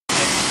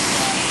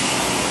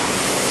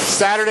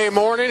Saturday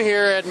morning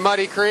here at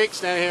Muddy Creek,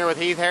 standing here with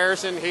Heath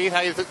Harrison. Heath,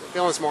 how you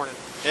feeling this morning?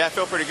 Yeah, I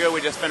feel pretty good.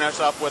 We just finished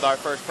up with our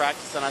first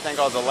practice, and I think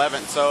I was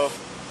 11th, so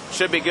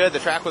should be good. The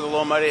track was a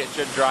little muddy. It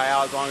should dry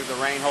out as long as the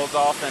rain holds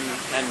off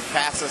and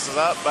passes us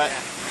up. But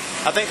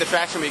I think the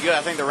track's gonna be good.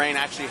 I think the rain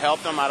actually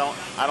helped them. I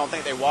don't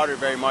think they watered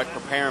very much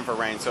preparing for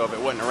rain. So if it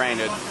wouldn't have rained,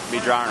 it'd be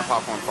dry on a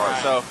popcorn park.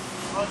 So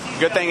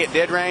good thing it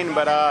did rain.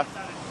 But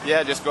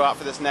yeah, just go out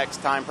for this next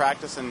time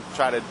practice and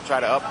try to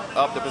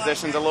up the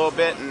positions a little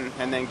bit,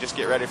 and then just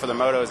get ready for the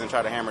motos and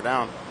try to hammer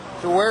down.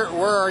 So where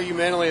are you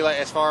mentally, like,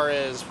 as far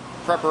as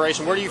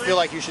preparation? Where do you feel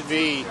like you should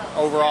be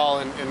overall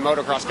in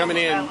motocross coming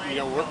in? You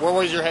know, where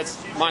was your head's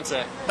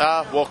mindset?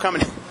 Well,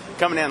 coming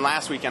in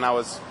last weekend, I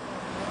was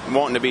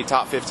wanting to be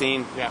top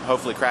 15,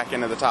 hopefully crack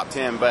into the top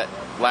 10. But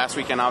last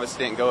weekend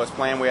obviously didn't go as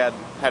planned. We had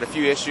a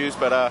few issues,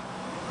 but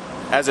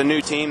as a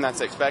new team,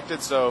 that's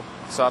expected. So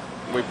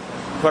we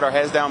put our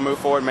heads down, move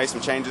forward, made some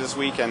changes this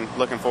week, and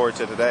looking forward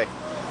to today.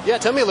 Yeah,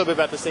 tell me a little bit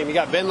about this team. You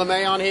got Ben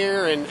LeMay on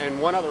here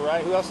and one other,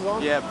 right? Who else is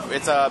on? Yeah,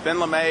 it's Ben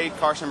LeMay,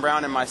 Carson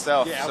Brown, and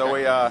myself. Yeah,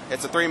 okay. So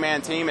it's a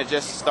three-man team. It's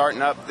just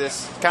starting up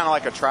this kind of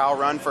like a trial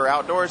run for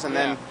outdoors, and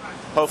then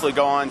hopefully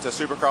go on to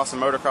Supercross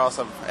and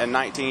Motocross in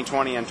 19,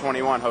 20, and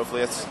 21.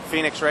 Hopefully it's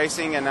Phoenix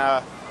Racing, and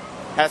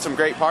had some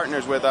great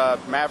partners with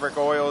Maverick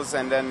Oils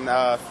and then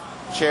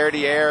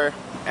Charity Air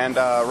and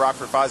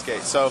Rockford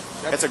Fosgate. So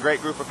it's a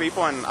great group of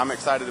people, and I'm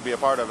excited to be a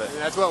part of it. And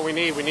that's what we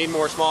need. We need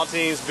more small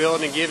teams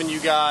building and giving you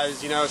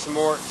guys, you know, some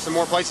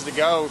more places to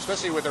go,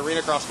 especially with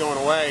Arena Cross going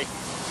away.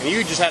 And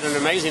you just had an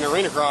amazing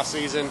Arena Cross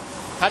season.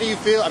 How do you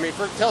feel? I mean,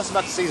 tell us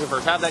about the season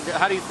first. How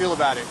do you feel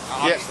about it?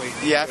 Obviously.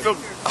 Yeah, I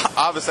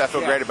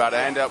feel great about it.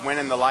 I ended up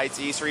winning the Lights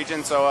East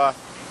region, so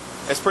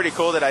it's pretty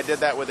cool that I did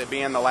that with it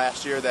being the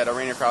last year that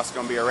Arena Cross is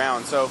going to be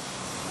around. So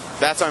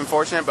that's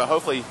unfortunate, but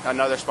hopefully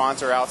another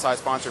sponsor, outside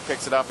sponsor,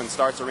 picks it up and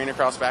starts Arena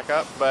Cross back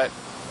up. But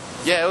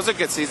yeah, it was a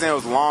good season. It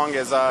was long,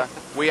 as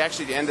we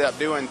actually ended up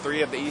doing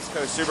 3 of the East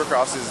Coast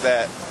Supercrosses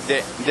that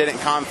didn't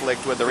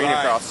conflict with Arena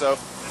Cross. So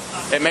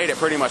it made it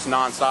pretty much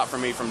nonstop for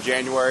me from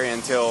January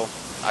until,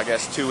 I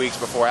guess, 2 weeks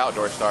before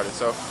outdoors started.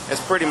 So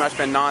it's pretty much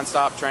been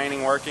nonstop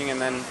training, working, and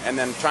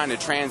then trying to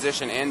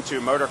transition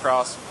into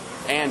motocross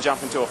and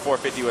jump into a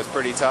 450 was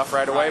pretty tough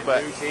right away.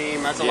 But new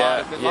team, that's a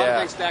lot of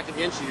things stacked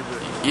against you.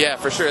 Yeah,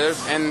 for sure.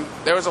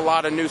 There was a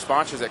lot of new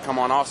sponsors that come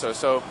on also.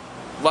 So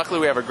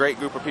luckily we have a great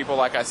group of people,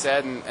 like I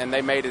said, and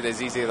they made it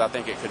as easy as I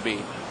think it could be.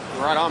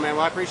 Right on, man.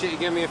 Well, I appreciate you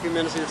giving me a few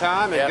minutes of your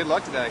time, and good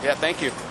luck today. Yeah, thank you.